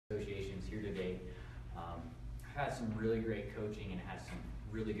had some really great coaching and had some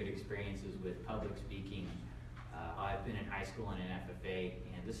really good experiences with public speaking. I've been in high school and in FFA,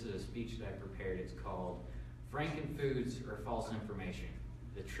 and this is a speech that I prepared. It's called Frankenfoods or False Information,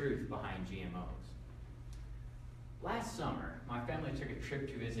 the Truth Behind GMOs. Last summer, my family took a trip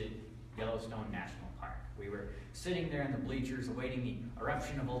to visit Yellowstone National Park. We were sitting there in the bleachers awaiting the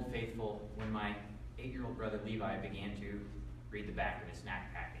eruption of Old Faithful when my 8-year-old brother Levi began to read the back of his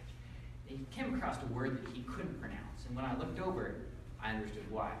snack package. He came across a word that he couldn't pronounce, and when I looked over, I understood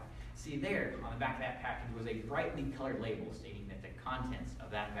why. See, there on the back of that package was a brightly colored label stating that the contents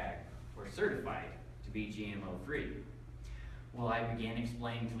of that bag were certified to be GMO-free. Well, I began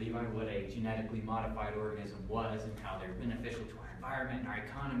explaining to Levi what a genetically modified organism was and how they're beneficial to our environment and our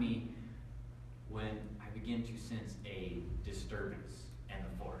economy when I began to sense a disturbance in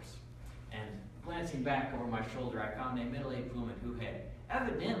the force. And glancing back over my shoulder, I found a middle-aged woman who had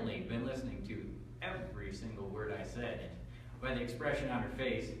evidently been listening to every single word I said, and by the expression on her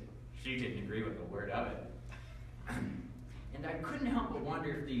face, she didn't agree with a word of it. And I couldn't help but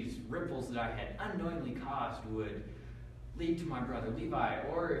wonder if these ripples that I had unknowingly caused would lead to my brother Levi,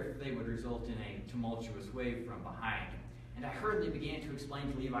 or if they would result in a tumultuous wave from behind. And I hurriedly began to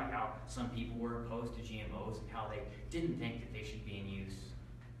explain to Levi how some people were opposed to GMOs and how they didn't think that they should be in use,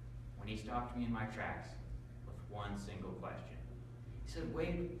 when he stopped me in my tracks with one single question. He said,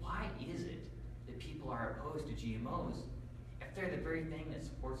 "Wade, why is it that people are opposed to GMOs if they're the very thing that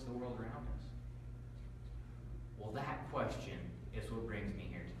supports the world around us?" Well, that question is what brings me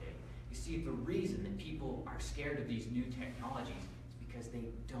here today. You see, the reason that people are scared of these new technologies is because they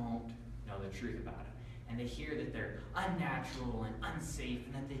don't know the truth about it. And they hear that they're unnatural and unsafe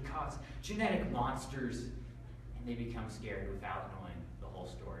and that they cause genetic monsters, and they become scared without knowing the whole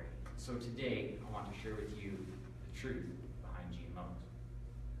story. So today, I want to share with you the truth behind GMOs.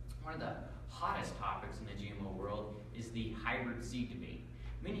 One of the hottest topics in the GMO world is the hybrid seed debate.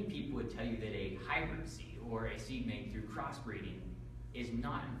 Many people would tell you that a hybrid seed, or a seed made through crossbreeding, is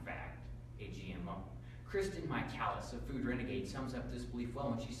not in fact a GMO. Kristen Michaelis, a food renegade, sums up this belief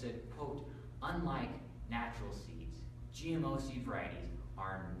well when she said, quote, "Unlike natural seeds, GMO seed varieties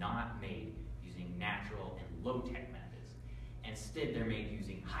are not made using natural and low-tech methods. Instead, they're made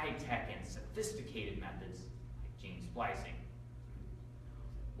using high-tech and sophisticated methods like gene splicing."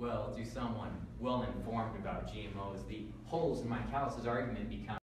 Well, to someone well-informed about GMOs, the holes in Michaelis' argument become